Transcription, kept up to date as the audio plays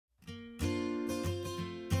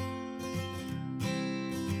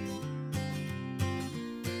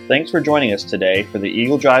Thanks for joining us today for the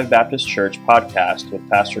Eagle Drive Baptist Church podcast with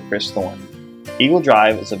Pastor Chris Thorne. Eagle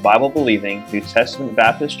Drive is a Bible-believing New Testament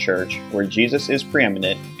Baptist church where Jesus is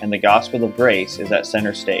preeminent and the gospel of grace is at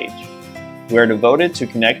center stage. We are devoted to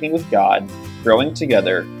connecting with God, growing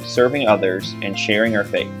together, serving others, and sharing our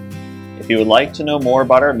faith. If you would like to know more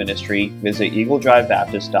about our ministry, visit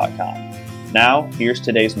eagledrivebaptist.com. Now, here's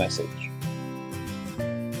today's message.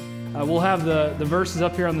 We'll have the verses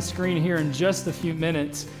up here on the screen here in just a few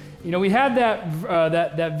minutes. You know, we had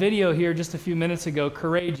that video here just a few minutes ago,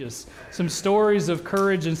 Courageous. Some stories of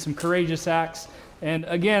courage and some courageous acts. And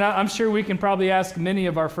again, I'm sure we can probably ask many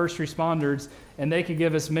of our first responders, and they could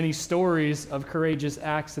give us many stories of courageous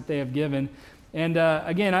acts that they have given. And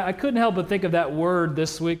again, I couldn't help but think of that word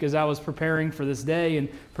this week as I was preparing for this day and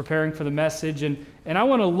preparing for the message. And I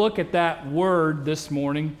want to look at that word this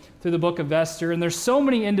morning through the book of Esther. And there's so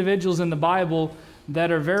many individuals in the Bible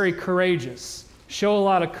that are very courageous, show a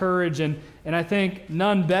lot of courage. And I think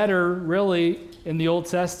none better, really, in the Old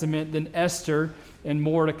Testament than Esther and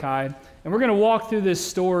Mordecai. And we're going to walk through this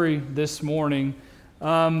story this morning.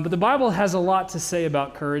 But the Bible has a lot to say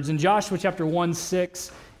about courage. In Joshua chapter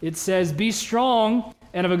 1:6, it says, "Be strong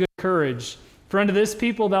and of a good courage. For unto this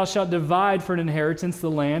people thou shalt divide for an inheritance the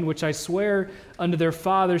land, which I swear unto their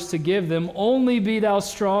fathers to give them. Only be thou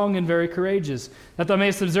strong and very courageous, that thou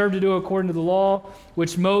mayest observe to do according to the law,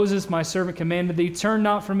 which Moses my servant commanded thee. Turn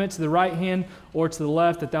not from it to the right hand or to the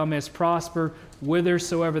left, that thou mayest prosper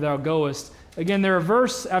whithersoever thou goest." Again, there are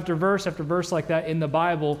verse after verse after verse like that in the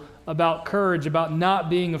Bible about courage, about not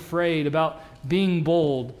being afraid, about being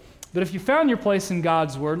bold. But if you found your place in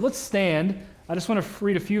God's Word, let's stand. I just want to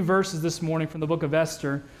read a few verses this morning from the book of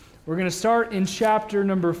Esther. We're going to start in chapter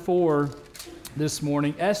number 4 this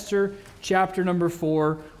morning. Esther chapter number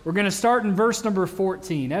 4. We're going to start in verse number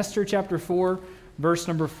 14. Esther chapter 4, verse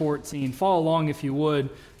number 14. Follow along if you would.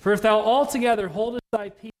 "For if thou altogether holdest thy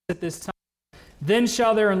peace at this time, then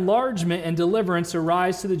shall their enlargement and deliverance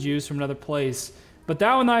arise to the Jews from another place. But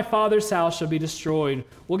thou and thy father's house shall be destroyed."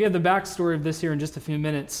 We'll give the backstory of this here in just a few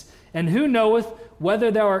minutes. "And who knoweth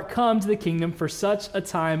whether thou art come to the kingdom for such a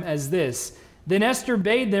time as this?" Then Esther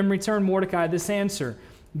bade them return Mordecai this answer: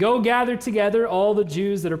 "Go gather together all the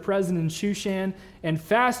Jews that are present in Shushan, and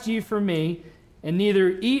fast ye for me, and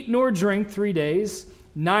neither eat nor drink 3 days,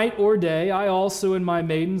 night or day. I also and my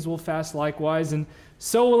maidens will fast likewise, and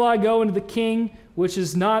so will I go into the king, which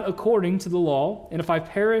is not according to the law. And if I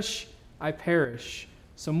perish, I perish."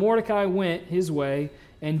 So Mordecai went his way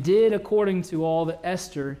and did according to all that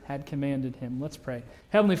Esther had commanded him. Let's pray.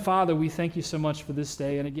 Heavenly Father, we thank you so much for this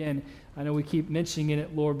day. And again, I know we keep mentioning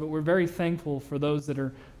it, Lord, but we're very thankful for those that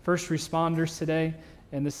are first responders today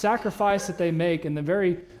and the sacrifice that they make and the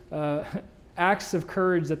very acts of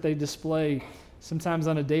courage that they display sometimes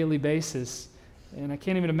on a daily basis. And I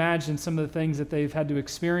can't even imagine some of the things that they've had to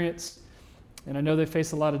experience. And I know they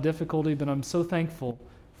face a lot of difficulty, but I'm so thankful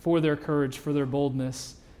for their courage, for their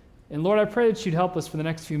boldness. And Lord, I pray that you'd help us for the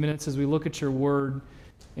next few minutes as we look at your word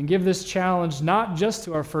and give this challenge not just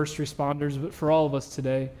to our first responders, but for all of us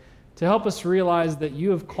today, to help us realize that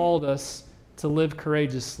you have called us to live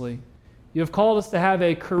courageously. You have called us to have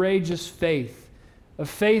a courageous faith, a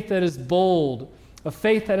faith that is bold, a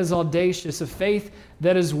faith that is audacious, a faith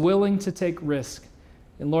that is willing to take risk.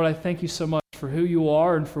 And Lord, I thank you so much for who you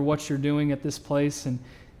are and for what you're doing at this place and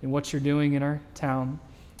what you're doing in our town.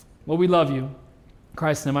 Well, we love you. In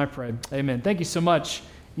Christ's name I pray. Amen. Thank you so much.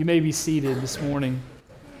 You may be seated this morning.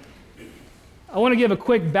 I want to give a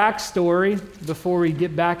quick backstory before we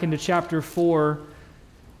get back into chapter 4.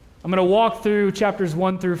 I'm going to walk through chapters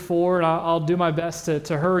 1 through 4, and I'll do my best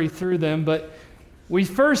to hurry through them. But we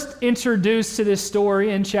first introduced to this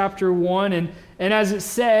story in chapter 1, and as it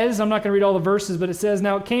says, I'm not going to read all the verses, but it says,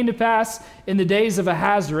 "Now it came to pass in the days of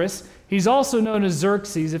Ahasuerus." He's also known as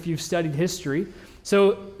Xerxes if you've studied history.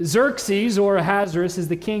 So Xerxes, or Ahasuerus, is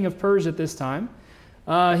the king of Persia at this time.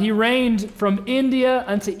 He reigned from India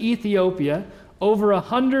unto Ethiopia over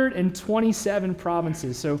 127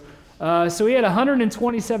 provinces. So he had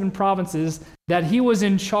 127 provinces that he was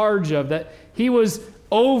in charge of, that he was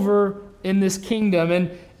over in this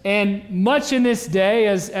kingdom. And much in this day,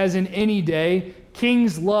 as in any day,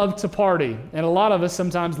 kings love to party. And a lot of us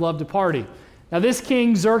sometimes love to party. Now this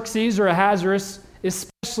king, Xerxes, or Ahasuerus,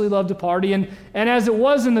 especially loved to party. And as it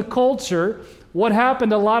was in the culture, what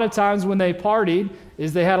happened a lot of times when they partied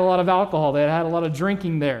is they had a lot of alcohol. They had a lot of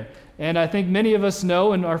drinking there. And I think many of us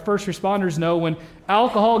know, and our first responders know, when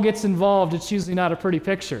alcohol gets involved, it's usually not a pretty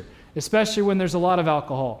picture, especially when there's a lot of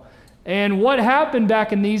alcohol. And what happened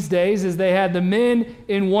back in these days is they had the men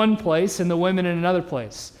in one place and the women in another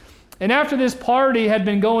place. And after this party had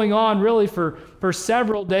been going on really for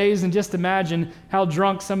several days, and just imagine how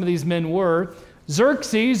drunk some of these men were,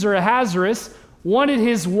 Xerxes, or Ahasuerus, wanted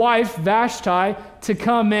his wife Vashti to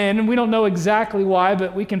come in, and we don't know exactly why,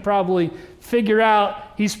 but we can probably figure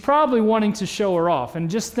out he's probably wanting to show her off. And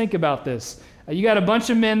just think about this. You got a bunch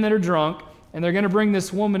of men that are drunk, and they're going to bring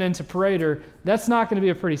this woman in to parade her. That's not going to be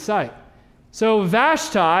a pretty sight. So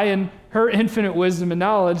Vashti, in her infinite wisdom and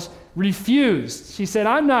knowledge, refused. She said,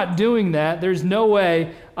 I'm not doing that. There's no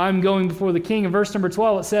way I'm going before the king. In verse number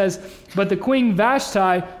 12, it says, but the queen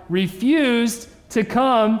Vashti refused to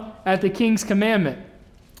come at the king's commandment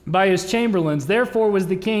by his chamberlains. Therefore was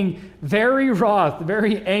the king very wroth,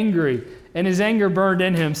 very angry, and his anger burned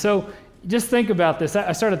in him. So just think about this.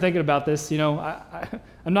 I started thinking about this.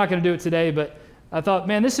 I'm not going to do it today, but I thought,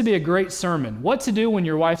 man, this would be a great sermon. What to do when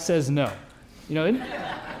your wife says no.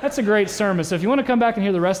 That's a great sermon. So if you want to come back and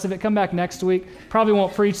hear the rest of it, come back next week. Probably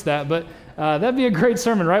won't preach that, but that'd be a great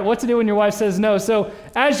sermon, right? What to do when your wife says no. So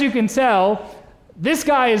as you can tell, this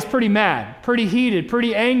guy is pretty mad, pretty heated,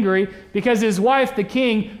 pretty angry because his wife, the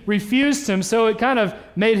king, refused him. So it kind of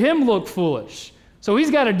made him look foolish. So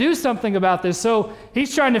he's got to do something about this. So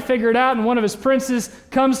he's trying to figure it out, and one of his princes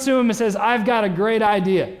comes to him and says, I've got a great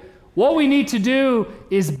idea. What we need to do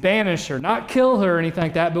is banish her, not kill her or anything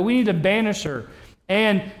like that, but we need to banish her.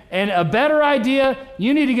 And a better idea,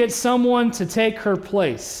 you need to get someone to take her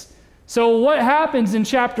place. So what happens in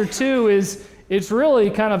chapter 2 is it's really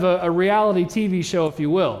kind of a reality TV show, if you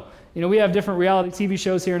will. We have different reality TV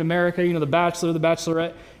shows here in America, The Bachelor, The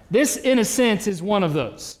Bachelorette. This, in a sense, is one of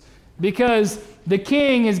those. Because the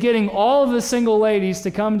king is getting all of the single ladies to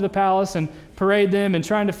come to the palace and parade them and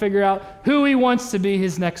trying to figure out who he wants to be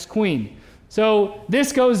his next queen. So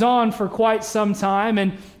this goes on for quite some time,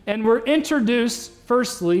 and we're introduced,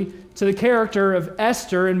 firstly, to the character of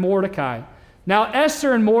Esther and Mordecai. Now,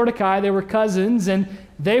 Esther and Mordecai, they were cousins, and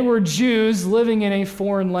they were Jews living in a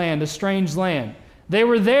foreign land, a strange land. They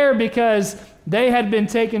were there because they had been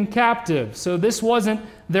taken captive, so this wasn't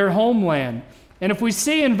their homeland. And if we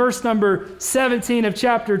see in verse number 17 of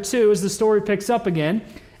chapter 2, as the story picks up again,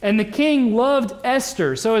 and the king loved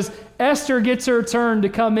Esther. So as Esther gets her turn to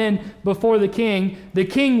come in before the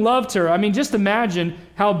king loved her. I mean, just imagine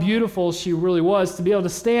how beautiful she really was to be able to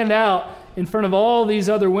stand out in front of all these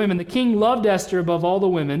other women. The king loved Esther above all the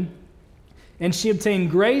women, and she obtained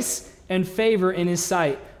grace and favor in his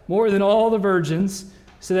sight, more than all the virgins,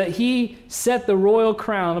 so that he set the royal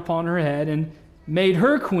crown upon her head and made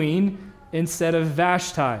her queen instead of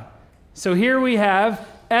Vashti. So here we have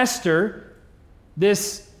Esther,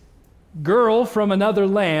 this girl from another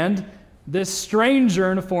land, this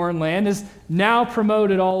stranger in a foreign land, is now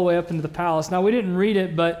promoted all the way up into the palace. Now, we didn't read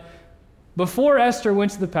it, but before Esther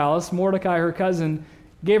went to the palace, Mordecai, her cousin,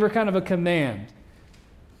 gave her kind of a command.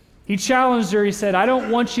 He challenged her. He said, I don't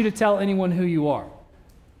want you to tell anyone who you are.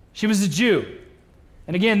 She was a Jew.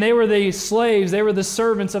 And again, they were the slaves. They were the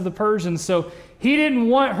servants of the Persians. So he didn't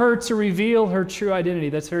want her to reveal her true identity.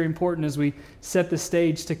 That's very important as we set the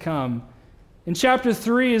stage to come. In chapter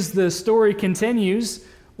 3, as the story continues,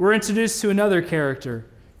 we're introduced to another character.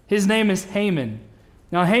 His name is Haman.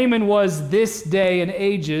 Now, Haman was this day and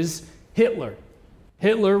age's Hitler.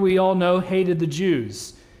 Hitler, we all know, hated the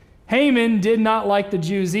Jews. Haman did not like the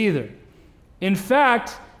Jews either. In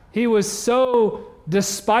fact, he was so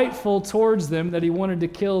despiteful towards them that he wanted to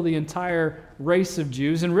kill the entire race of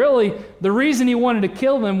Jews. And really, the reason he wanted to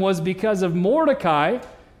kill them was because of Mordecai.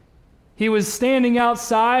 He was standing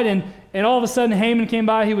outside, and all of a sudden Haman came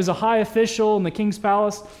by. He was a high official in the king's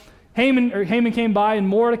palace. Haman came by, and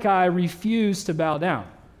Mordecai refused to bow down.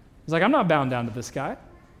 He's like, I'm not bowing down to this guy.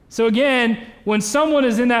 So again, when someone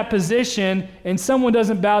is in that position and someone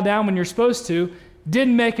doesn't bow down when you're supposed to,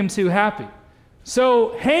 didn't make him too happy.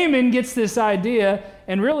 So Haman gets this idea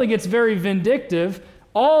and really gets very vindictive,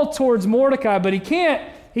 all towards Mordecai, but he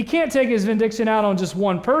can't take his vindication out on just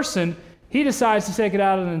one person. He decides to take it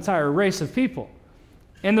out on an entire race of people.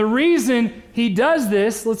 And the reason he does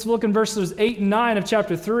this, let's look in verses 8 and 9 of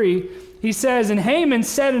chapter 3. He says, and Haman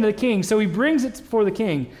said unto the king, so he brings it before the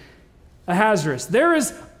king, Ahasuerus, there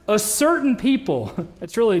is a certain people,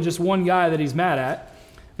 it's really just one guy that he's mad at,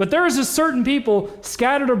 but there is a certain people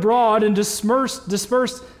scattered abroad and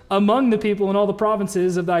dispersed among the people in all the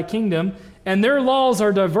provinces of thy kingdom, and their laws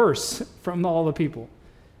are diverse from all the people.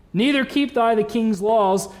 Neither keep thou the king's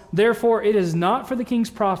laws, therefore it is not for the king's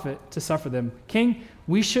profit to suffer them. King,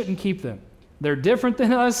 we shouldn't keep them. They're different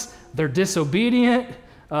than us, they're disobedient,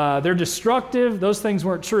 they're destructive. Those things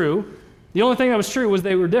weren't true. The only thing that was true was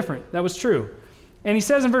they were different. That was true. And he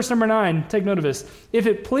says in verse number 9, take note of this, if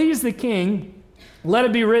it please the king, let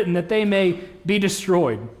it be written that they may be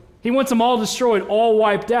destroyed. He wants them all destroyed, all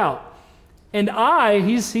wiped out. And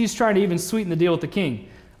he's trying to even sweeten the deal with the king.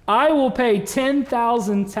 I will pay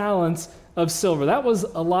 10,000 talents of silver. That was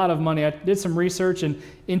a lot of money. I did some research, and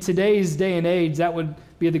in today's day and age, that would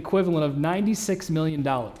be the equivalent of $96 million.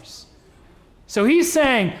 So he's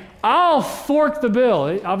saying, I'll fork the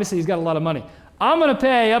bill. Obviously, he's got a lot of money. I'm going to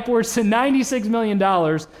pay upwards to $96 million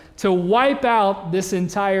to wipe out this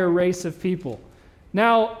entire race of people.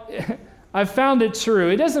 Now, I've found it true.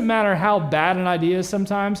 It doesn't matter how bad an idea is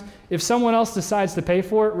sometimes. If someone else decides to pay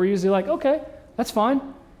for it, we're usually like, okay, that's fine.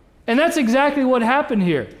 And that's exactly what happened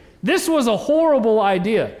here. This was a horrible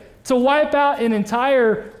idea, to wipe out an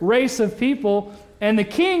entire race of people, and the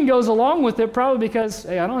king goes along with it probably because,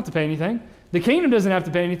 hey, I don't have to pay anything. The kingdom doesn't have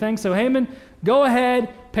to pay anything, so Haman, go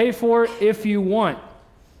ahead, pay for it if you want.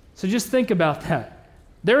 So just think about that.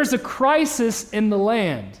 There's a crisis in the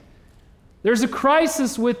land. There's a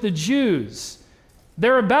crisis with the Jews.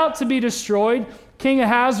 They're about to be destroyed. King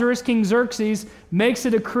Ahasuerus, King Xerxes, makes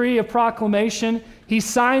a decree, a proclamation. He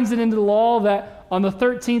signs it into law that on the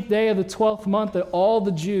 13th day of the 12th month that all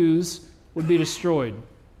the Jews would be destroyed.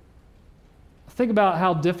 Think about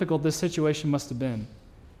how difficult this situation must have been.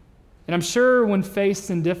 And I'm sure when faced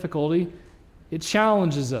in difficulty, it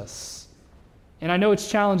challenges us. And I know it's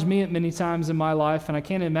challenged me at many times in my life, and I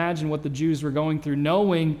can't imagine what the Jews were going through,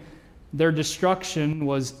 knowing their destruction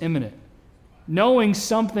was imminent, knowing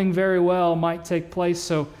something very well might take place.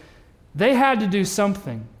 So they had to do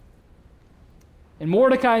something. And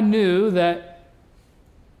Mordecai knew that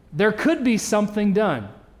there could be something done.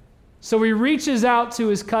 So he reaches out to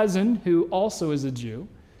his cousin, who also is a Jew,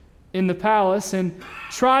 in the palace and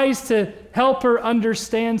tries to help her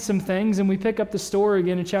understand some things. And we pick up the story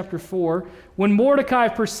again in chapter 4. When Mordecai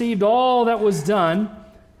perceived all that was done,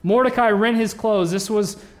 Mordecai rent his clothes. This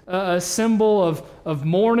was a symbol of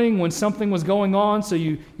mourning when something was going on. So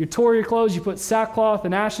you tore your clothes, you put sackcloth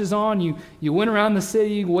and ashes on, you went around the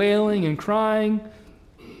city wailing and crying.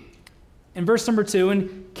 In verse number 2,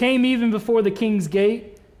 and came even before the king's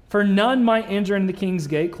gate, for none might enter into the king's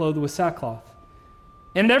gate clothed with sackcloth.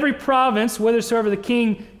 And in every province, whithersoever the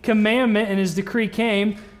king commandment and his decree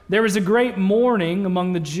came, there was a great mourning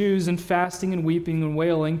among the Jews, and fasting and weeping and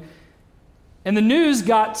wailing. And the news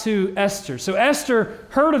got to Esther. So Esther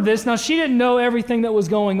heard of this. Now, she didn't know everything that was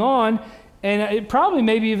going on, and it probably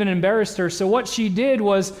maybe even embarrassed her. So what she did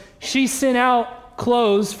was she sent out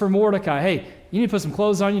clothes for Mordecai. Hey, you need to put some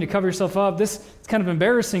clothes on. You need to cover yourself up. This is kind of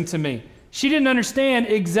embarrassing to me. She didn't understand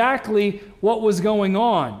exactly what was going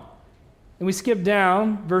on. And we skip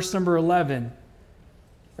down, verse number 11,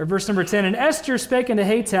 or verse number 10. And Esther spake unto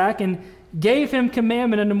Hatach, and gave him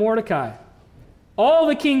commandment unto Mordecai. All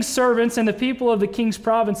the king's servants and the people of the king's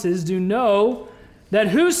provinces do know that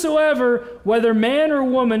whosoever, whether man or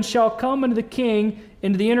woman, shall come unto the king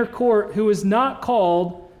into the inner court, who is not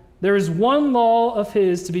called, there is one law of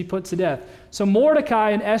his to be put to death. So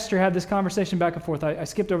Mordecai and Esther had this conversation back and forth. I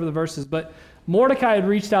skipped over the verses, but Mordecai had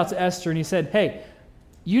reached out to Esther, and he said, hey,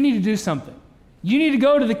 you need to do something. You need to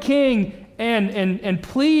go to the king and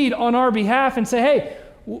plead on our behalf and say, hey,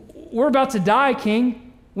 we're about to die,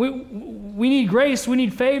 king. We need grace. We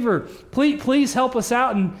need favor. Please help us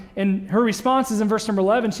out. And her response is in verse number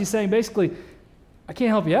 11. She's saying basically, I can't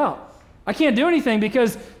help you out. I can't do anything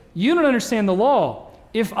because you don't understand the law.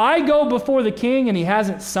 If I go before the king and he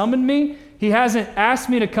hasn't summoned me, he hasn't asked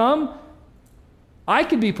me to come, I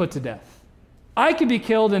could be put to death. I could be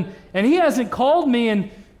killed, and he hasn't called me in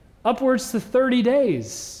upwards to 30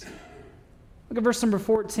 days. Look at verse number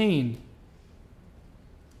 14.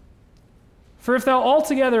 For if thou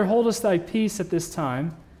altogether holdest thy peace at this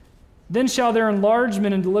time, then shall their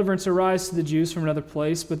enlargement and deliverance arise to the Jews from another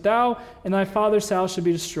place, but thou and thy father's house shall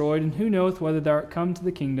be destroyed, and who knoweth whether thou art come to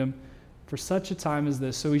the kingdom for such a time as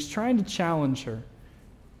this. So he's trying to challenge her.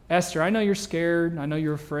 Esther, I know you're scared, I know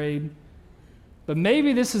you're afraid, but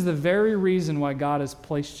maybe this is the very reason why God has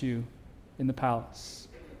placed you in the palace.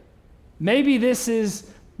 Maybe this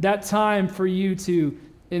is that time for you to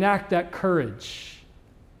enact that courage.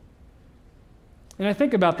 And I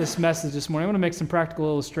think about this message this morning. I want to make some practical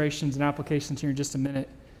illustrations and applications here in just a minute.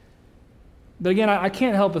 But again, I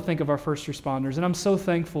can't help but think of our first responders, and I'm so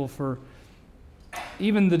thankful for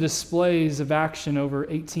even the displays of action over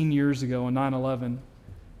 18 years ago on 9/11.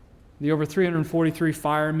 The over 343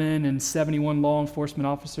 firemen and 71 law enforcement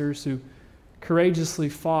officers who courageously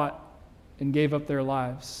fought and gave up their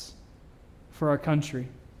lives for our country.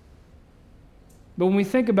 But when we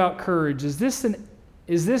think about courage, is this an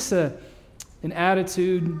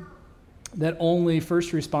attitude that only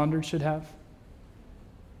first responders should have?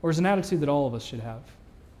 Or is it an attitude that all of us should have?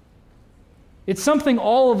 It's something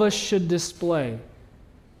all of us should display.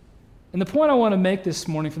 And the point I want to make this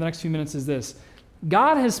morning for the next few minutes is this.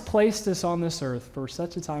 God has placed us on this earth for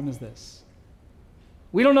such a time as this.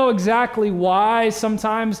 We don't know exactly why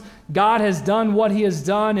sometimes God has done what he has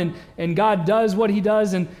done and God does what he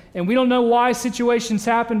does, and we don't know why situations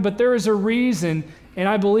happen, but there is a reason, and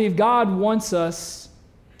I believe God wants us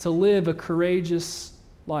to live a courageous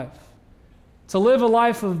life, to live a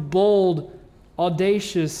life of bold,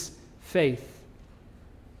 audacious faith.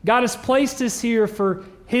 God has placed us here for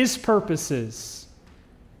his purposes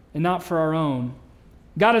and not for our own.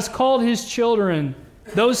 God has called his children,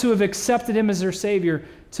 those who have accepted him as their Savior,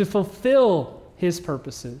 to fulfill his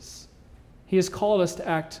purposes. He has called us to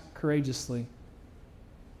act courageously.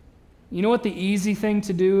 You know what the easy thing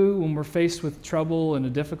to do when we're faced with trouble and a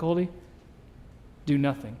difficulty? Do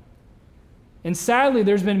nothing. And sadly,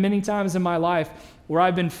 there's been many times in my life where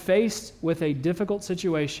I've been faced with a difficult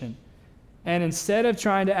situation, and instead of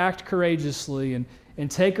trying to act courageously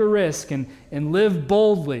and take a risk and live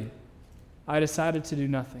boldly, I decided to do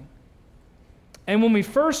nothing. And when we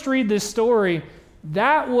first read this story,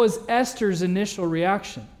 that was Esther's initial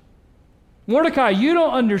reaction. Mordecai, you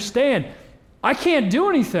don't understand. I can't do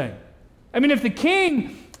anything. I mean, if the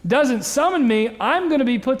king doesn't summon me, I'm going to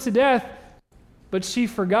be put to death. But she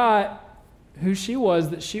forgot who she was,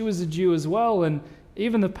 that she was a Jew as well, and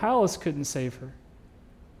even the palace couldn't save her.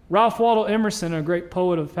 Ralph Waldo Emerson, a great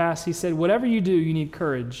poet of the past, he said, whatever you do, you need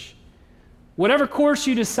courage. Whatever course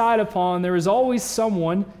you decide upon, there is always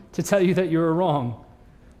someone to tell you that you're wrong.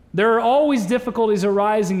 There are always difficulties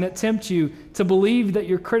arising that tempt you to believe that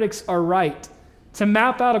your critics are right. To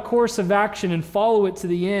map out a course of action and follow it to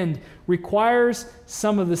the end requires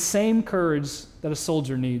some of the same courage that a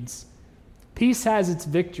soldier needs. Peace has its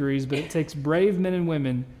victories, but it takes brave men and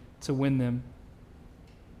women to win them.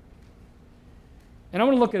 And I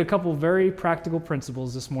want to look at a couple of very practical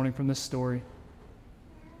principles this morning from this story.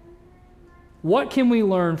 What can we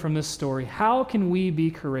learn from this story? How can we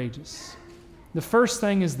be courageous? The first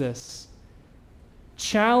thing is this: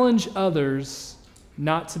 challenge others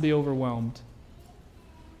not to be overwhelmed.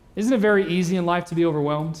 Isn't it very easy in life to be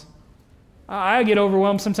overwhelmed? I get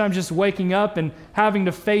overwhelmed sometimes just waking up and having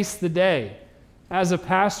to face the day. As a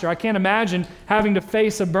pastor, I can't imagine having to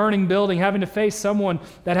face a burning building, having to face someone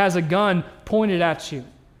that has a gun pointed at you.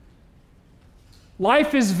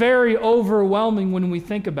 Life is very overwhelming when we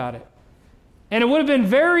think about it. And it would have been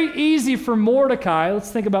very easy for Mordecai,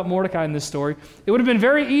 let's think about Mordecai in this story. It would have been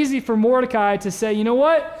very easy for Mordecai to say, you know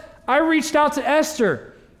what? I reached out to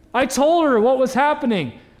Esther. I told her what was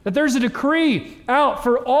happening, that there's a decree out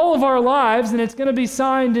for all of our lives, and it's going to be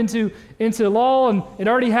signed into law, and it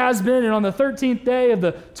already has been, and on the 13th day of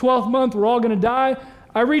the 12th month, we're all going to die.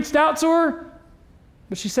 I reached out to her,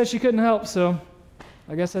 but she said she couldn't help, so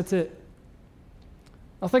I guess that's it.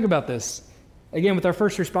 Now think about this. Again, with our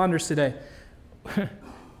first responders today.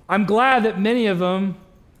 I'm glad that many of them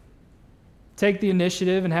take the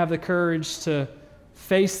initiative and have the courage to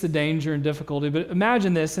face the danger and difficulty. But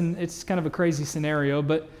imagine this, and it's kind of a crazy scenario,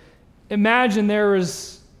 but imagine there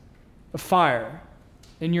was a fire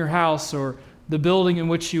in your house or the building in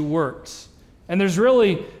which you worked, and there's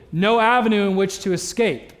really no avenue in which to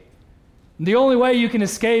escape. The only way you can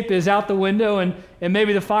escape is out the window, and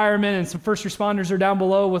maybe the firemen and some first responders are down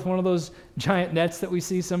below with one of those giant nets that we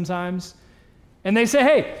see sometimes. And they say,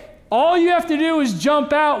 hey, all you have to do is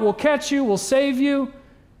jump out. We'll catch you. We'll save you.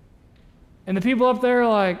 And the people up there are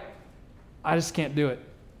like, I just can't do it.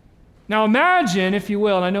 Now imagine, if you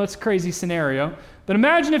will, and I know it's a crazy scenario, but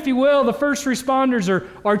imagine, if you will, the first responders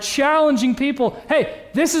are challenging people, hey,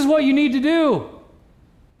 this is what you need to do.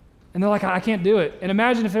 And they're like, I can't do it. And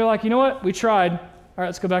imagine if they're like, you know what? We tried. All right,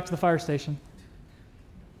 let's go back to the fire station.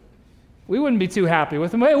 We wouldn't be too happy with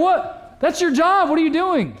them. Hey, what? That's your job. What are you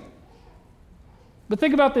doing? But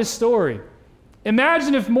think about this story.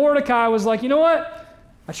 Imagine if Mordecai was like, you know what?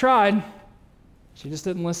 I tried. She just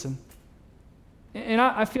didn't listen. And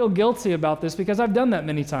I feel guilty about this because I've done that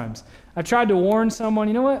many times. I've tried to warn someone,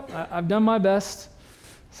 you know what? I've done my best.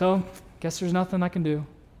 So guess there's nothing I can do.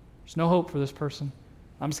 There's no hope for this person.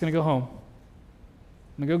 I'm just going to go home.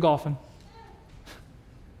 I'm going to go golfing.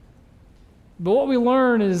 But what we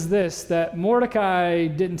learn is this, that Mordecai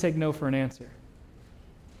didn't take no for an answer.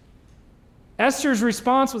 Esther's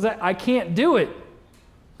response was that I can't do it.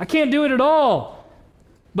 I can't do it at all.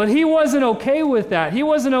 But he wasn't okay with that. He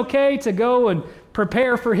wasn't okay to go and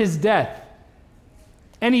prepare for his death.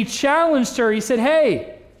 And he challenged her. He said,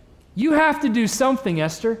 hey, you have to do something,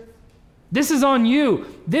 Esther. This is on you.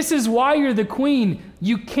 This is why you're the queen.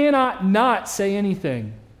 You cannot not say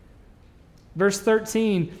anything. Verse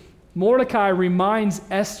 13, Mordecai reminds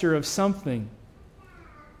Esther of something.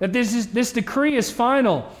 That this decree is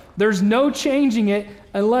final. There's no changing it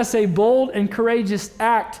unless a bold and courageous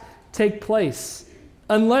act take place,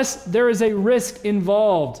 unless there is a risk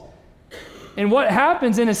involved. And what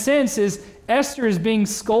happens, in a sense, is Esther is being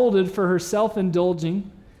scolded for her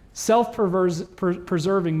self-indulging,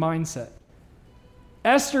 self-preserving mindset.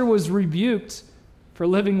 Esther was rebuked for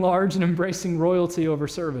living large and embracing royalty over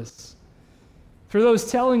service. Through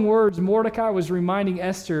those telling words, Mordecai was reminding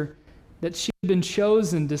Esther that she had been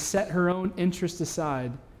chosen to set her own interests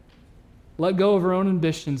aside, let go of her own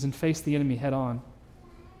ambitions, and face the enemy head on.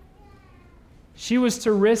 She was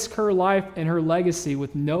to risk her life and her legacy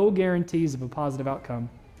with no guarantees of a positive outcome.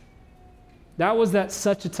 That was at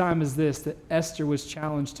such a time as this that Esther was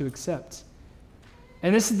challenged to accept.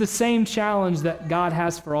 And this is the same challenge that God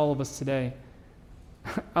has for all of us today.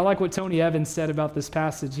 I like what Tony Evans said about this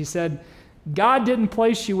passage. He said, God didn't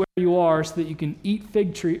place you where you are so that you can eat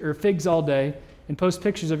figs all day and post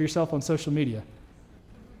pictures of yourself on social media.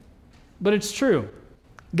 But it's true.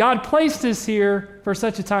 God placed us here for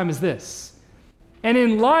such a time as this. And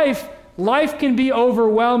in life can be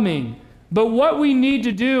overwhelming. But what we need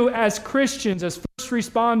to do as Christians, as first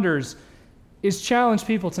responders, is challenge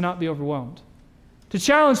people to not be overwhelmed. To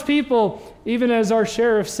challenge people, even as our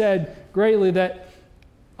sheriff said greatly, that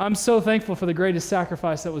I'm so thankful for the greatest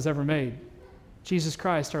sacrifice that was ever made. Jesus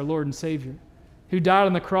Christ, our Lord and Savior, who died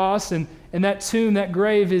on the cross, and that tomb, that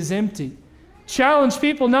grave is empty. Challenge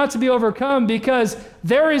people not to be overcome because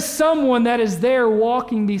there is someone that is there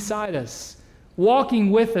walking beside us, walking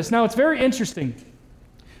with us. Now, it's very interesting.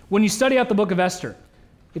 When you study out the book of Esther,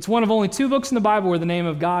 it's one of only 2 books in the Bible where the name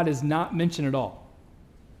of God is not mentioned at all.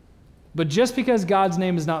 But just because God's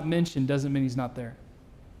name is not mentioned doesn't mean he's not there.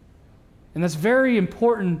 And that's very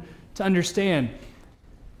important to understand.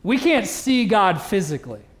 We can't see God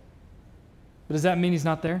physically. But does that mean he's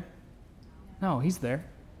not there? No, he's there.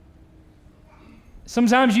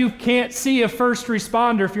 Sometimes you can't see a first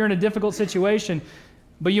responder if you're in a difficult situation,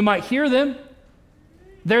 but you might hear them.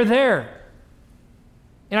 They're there.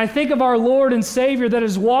 And I think of our Lord and Savior that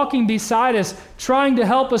is walking beside us, trying to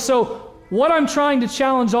help us. So what I'm trying to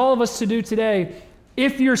challenge all of us to do today,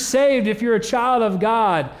 if you're saved, if you're a child of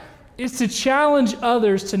God, is to challenge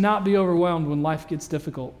others to not be overwhelmed when life gets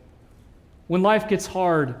difficult, when life gets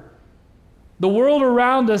hard. The world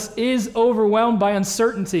around us is overwhelmed by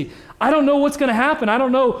uncertainty. I don't know what's going to happen. I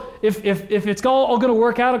don't know if it's all going to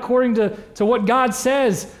work out according to what God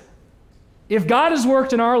says. If God has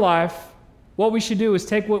worked in our life, what we should do is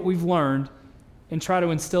take what we've learned and try to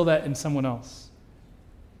instill that in someone else.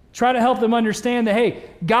 Try to help them understand that, hey,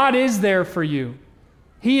 God is there for you.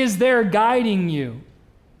 He is there guiding you.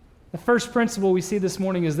 The first principle we see this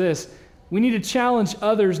morning is this. We need to challenge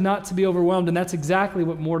others not to be overwhelmed, and that's exactly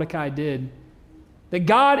what Mordecai did. That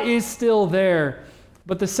God is still there.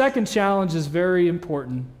 But the second challenge is very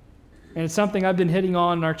important, and it's something I've been hitting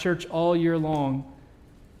on in our church all year long.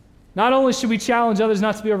 Not only should we challenge others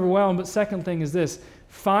not to be overwhelmed, but second thing is this.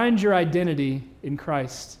 Find your identity in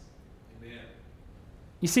Christ. Amen.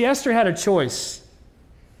 You see, Esther had a choice.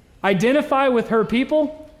 Identify with her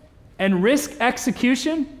people and risk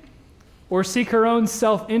execution, or seek her own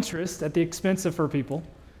self-interest at the expense of her people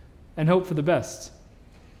and hope for the best.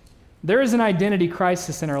 There is an identity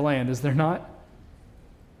crisis in our land, is there not?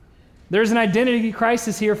 There's an identity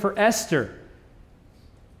crisis here for Esther.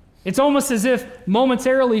 It's almost as if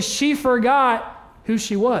momentarily she forgot who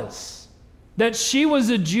she was, that she was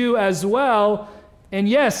a Jew as well. And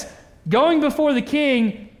yes, going before the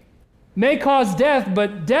king may cause death,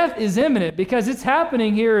 but death is imminent because it's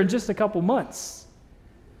happening here in just a couple months.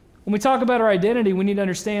 When we talk about our identity, we need to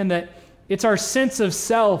understand that it's our sense of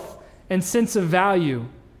self and sense of value.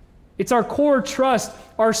 It's our core trust,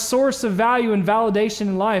 our source of value and validation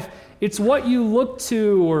in life. It's what you look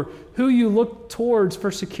to or who you look towards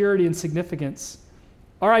for security and significance.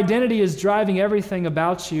 Our identity is driving everything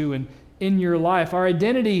about you and in your life. Our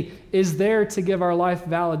identity is there to give our life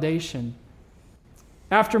validation.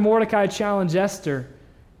 After Mordecai challenged Esther,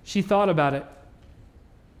 she thought about it,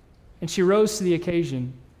 and she rose to the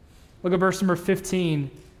occasion. Look at verse number 15.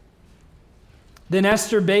 Then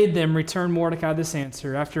Esther bade them return Mordecai this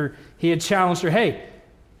answer after he had challenged her. Hey,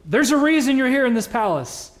 there's a reason you're here in this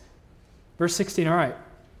palace. Verse 16, all right.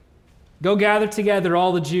 Go gather together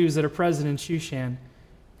all the Jews that are present in Shushan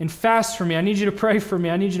and fast for me. I need you to pray for me.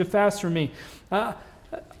 I need you to fast for me.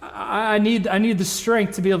 I need the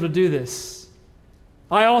strength to be able to do this.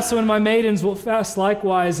 I also and my maidens will fast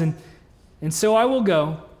likewise, and so I will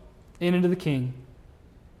go in unto the king,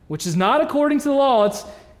 which is not according to the law.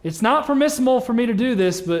 It's not permissible for me to do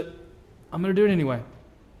this, but I'm going to do it anyway.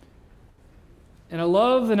 And I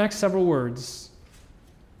love the next several words.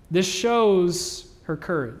 This shows her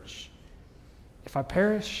courage. If I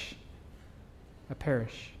perish, I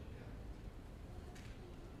perish.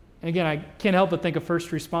 And again, I can't help but think of first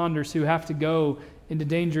responders who have to go into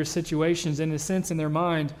dangerous situations. In a sense, in their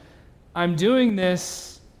mind, I'm doing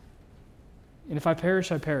this, and if I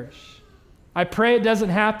perish, I perish. I pray it doesn't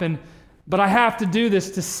happen, but I have to do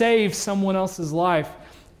this to save someone else's life.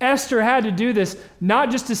 Esther had to do this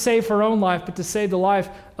not just to save her own life, but to save the life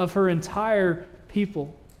of her entire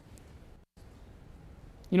people.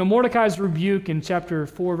 You know, Mordecai's rebuke in chapter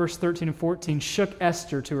 4, verse 13 and 14 shook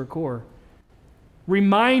Esther to her core,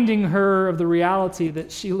 reminding her of the reality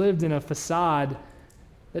that she lived in a facade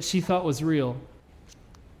that she thought was real.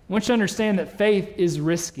 I want you to understand that faith is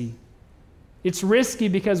risky. It's risky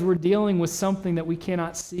because we're dealing with something that we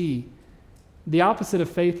cannot see. The opposite of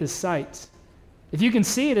faith is sight. If you can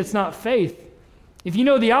see it, it's not faith. If you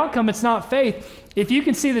know the outcome, it's not faith. If you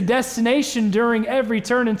can see the destination during every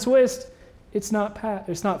turn and twist, it's not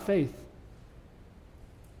faith.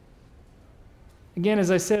 Again,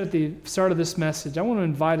 as I said at the start of this message, I want to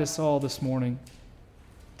invite us all this morning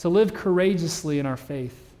to live courageously in our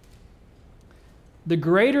faith. The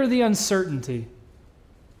greater the uncertainty,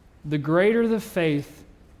 the greater the faith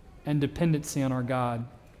and dependency on our God.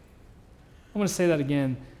 I want to say that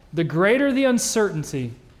again. The greater the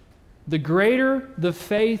uncertainty, the greater the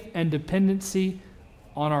faith and dependency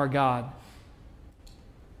on our God.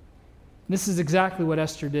 This is exactly what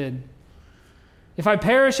Esther did. If I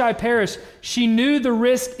perish, I perish. She knew the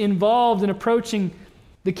risk involved in approaching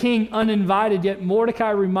the king uninvited, yet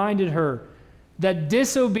Mordecai reminded her that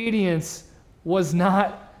disobedience was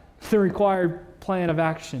not the required plan of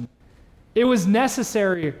action. It was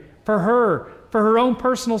necessary for her own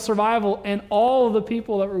personal survival and all of the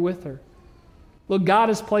people that were with her. Look, God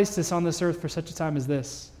has placed us on this earth for such a time as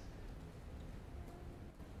this.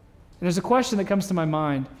 And there's a question that comes to my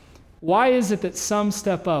mind. Why is it that some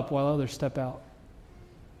step up while others step out?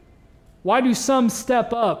 Why do some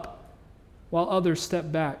step up while others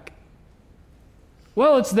step back?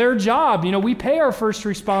 Well, it's their job. You know, we pay our first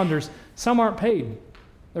responders. Some aren't paid.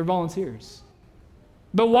 They're volunteers.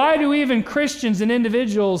 But why do even Christians and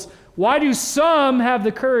individuals, why do some have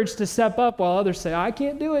the courage to step up while others say, I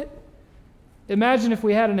can't do it? Imagine if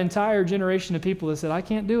we had an entire generation of people that said, I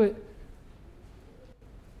can't do it.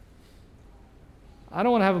 I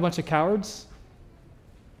don't want to have a bunch of cowards.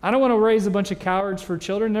 I don't want to raise a bunch of cowards for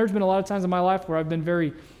children. There's been a lot of times in my life where I've been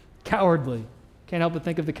very cowardly. Can't help but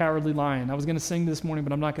think of the Cowardly Lion. I was going to sing this morning,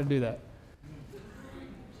 but I'm not going to do that.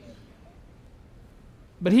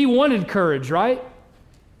 But he wanted courage, right?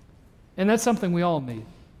 And that's something we all need.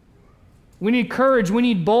 We need courage. We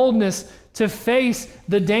need boldness to face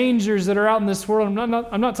the dangers that are out in this world.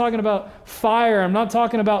 I'm not talking about fire. I'm not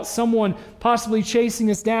talking about someone possibly chasing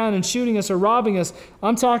us down and shooting us or robbing us.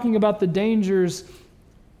 I'm talking about the dangers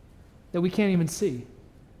that we can't even see.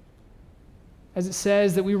 As it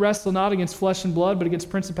says that we wrestle not against flesh and blood, but against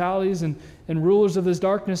principalities and rulers of this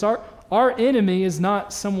darkness. Our enemy is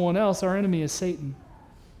not someone else. Our enemy is Satan.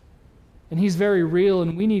 And he's very real,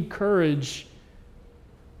 and we need courage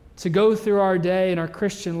to go through our day and our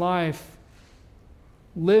Christian life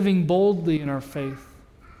living boldly in our faith,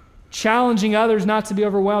 challenging others not to be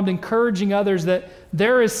overwhelmed, encouraging others that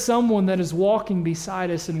there is someone that is walking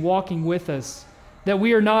beside us and walking with us, that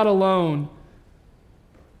we are not alone.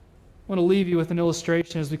 I want to leave you with an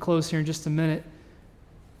illustration as we close here in just a minute.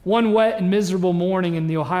 One wet and miserable morning in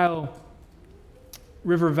the Ohio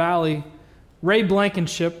River Valley, Ray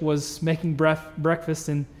Blankenship was making breakfast,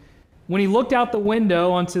 and when he looked out the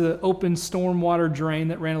window onto the open stormwater drain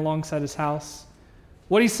that ran alongside his house,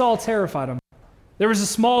 what he saw terrified him. There was a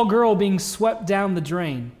small girl being swept down the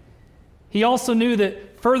drain. He also knew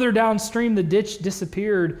that further downstream the ditch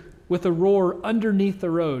disappeared with a roar underneath the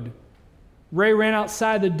road. Ray ran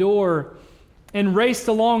outside the door and raced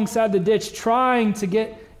alongside the ditch, trying to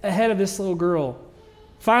get ahead of this little girl.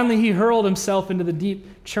 Finally, he hurled himself into the deep,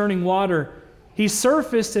 churning water. He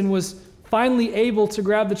surfaced and was finally able to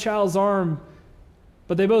grab the child's arm,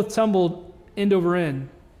 but they both tumbled end over end.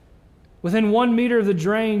 Within 1 meter of the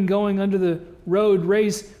drain going under the road,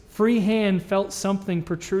 Ray's free hand felt something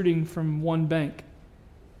protruding from one bank.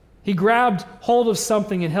 He grabbed hold of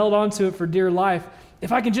something and held onto it for dear life.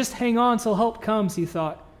 If I can just hang on till help comes, he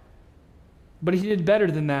thought. But he did better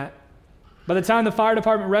than that. By the time the fire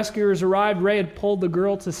department rescuers arrived, Ray had pulled the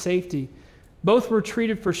girl to safety. Both were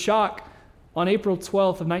treated for shock. On April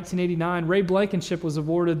 12th of 1989, Ray Blankenship was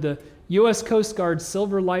awarded the U.S. Coast Guard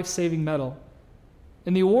Silver Life-Saving Medal.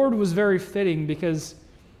 And the award was very fitting because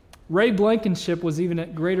Ray Blankenship was even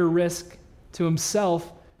at greater risk to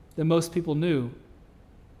himself than most people knew,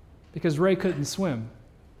 because Ray couldn't swim.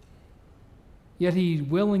 Yet he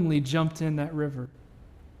willingly jumped in that river,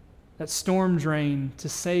 that storm drain, to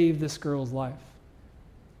save this girl's life.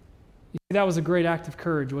 You see, that was a great act of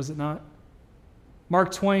courage, was it not?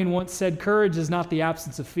 Mark Twain once said, "Courage is not the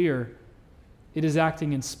absence of fear. It is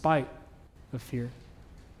acting in spite of fear."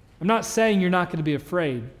 I'm not saying you're not going to be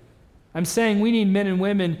afraid. I'm saying we need men and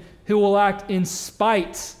women who will act in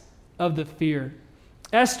spite of the fear.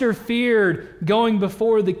 Esther feared going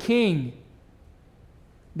before the king,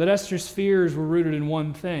 but Esther's fears were rooted in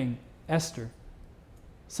one thing: Esther.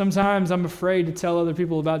 Sometimes I'm afraid to tell other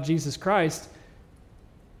people about Jesus Christ,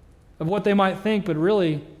 of what they might think, but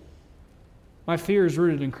really, my fear is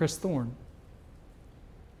rooted in Chris Thorne.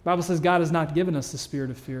 The Bible says God has not given us the spirit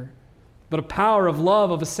of fear, but a power of love,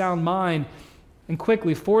 of a sound mind. And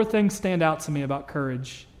quickly, 4 things stand out to me about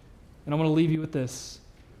courage. And I want to leave you with this.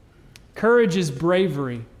 Courage is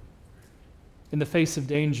bravery in the face of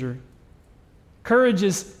danger. Courage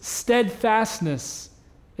is steadfastness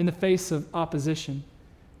in the face of opposition.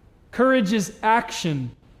 Courage is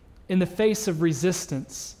action in the face of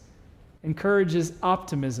resistance. And courage is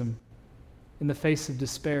optimism in the face of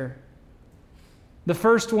despair. The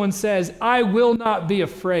first one says, "I will not be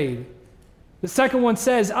afraid." The second one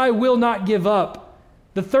says, "I will not give up."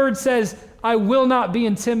 The third says, "I will not be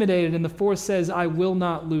intimidated." And the fourth says, "I will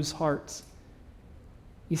not lose heart."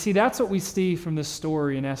 You see, that's what we see from this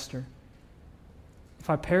story in Esther. If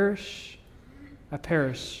I perish, I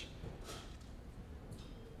perish.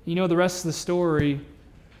 You know the rest of the story,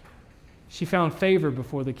 she found favor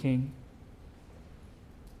before the king.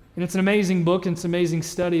 And it's an amazing book, and it's an amazing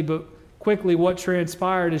study, but quickly what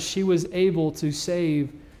transpired is she was able to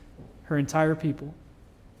save her entire people.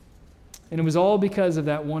 And it was all because of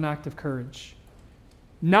that one act of courage.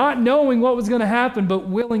 Not knowing what was going to happen, but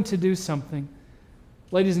willing to do something.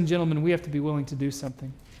 Ladies and gentlemen, we have to be willing to do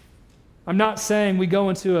something. I'm not saying we go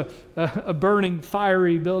into a burning,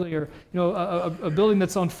 fiery building, or a building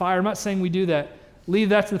that's on fire. I'm not saying we do that. Leave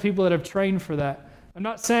that to the people that have trained for that. I'm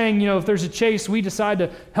not saying, if there's a chase, we decide to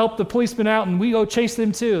help the policemen out and we go chase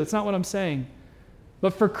them too. That's not what I'm saying.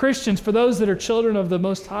 But for Christians, for those that are children of the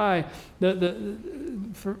Most High,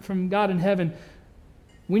 from God in heaven,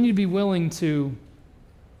 we need to be willing to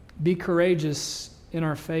be courageous in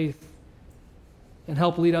our faith and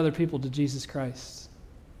help lead other people to Jesus Christ.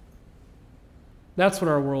 That's what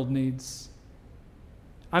our world needs.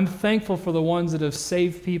 I'm thankful for the ones that have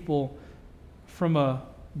saved people from a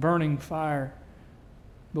burning fire.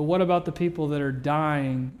 But what about the people that are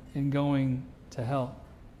dying and going to hell?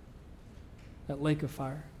 That lake of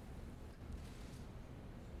fire.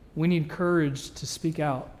 We need courage to speak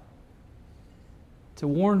out, to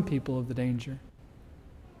warn people of the danger,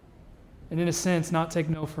 and in a sense, not take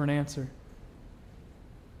no for an answer.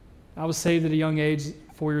 I was saved at a young age,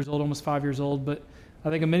 4 years old, almost 5 years old, but I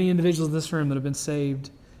think of many individuals in this room that have been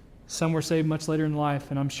saved. Some were saved much later in life,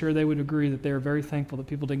 and I'm sure they would agree that they are very thankful that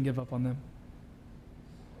people didn't give up on them.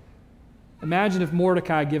 Imagine if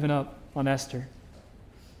Mordecai had given up on Esther.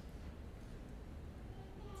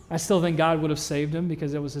 I still think God would have saved him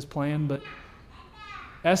because it was his plan, but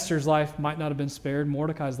Esther's life might not have been spared.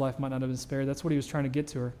 Mordecai's life might not have been spared. That's what he was trying to get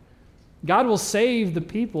to her. God will save the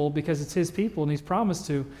people because it's his people and he's promised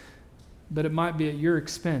to, but it might be at your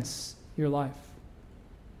expense, your life.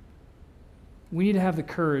 We need to have the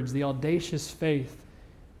courage, the audacious faith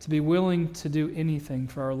to be willing to do anything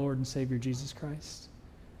for our Lord and Savior Jesus Christ.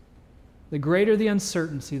 The greater the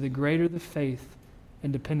uncertainty, the greater the faith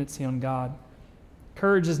and dependency on God.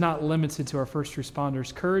 Courage is not limited to our first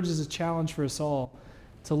responders. Courage is a challenge for us all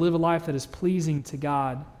to live a life that is pleasing to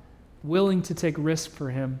God, willing to take risk for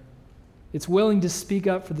Him. It's willing to speak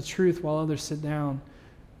up for the truth while others sit down.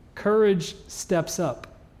 Courage steps up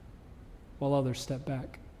while others step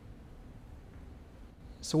back.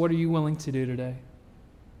 So what are you willing to do today?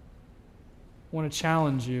 I want to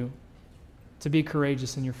challenge you to be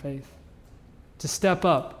courageous in your faith, to step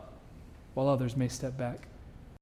up while others may step back.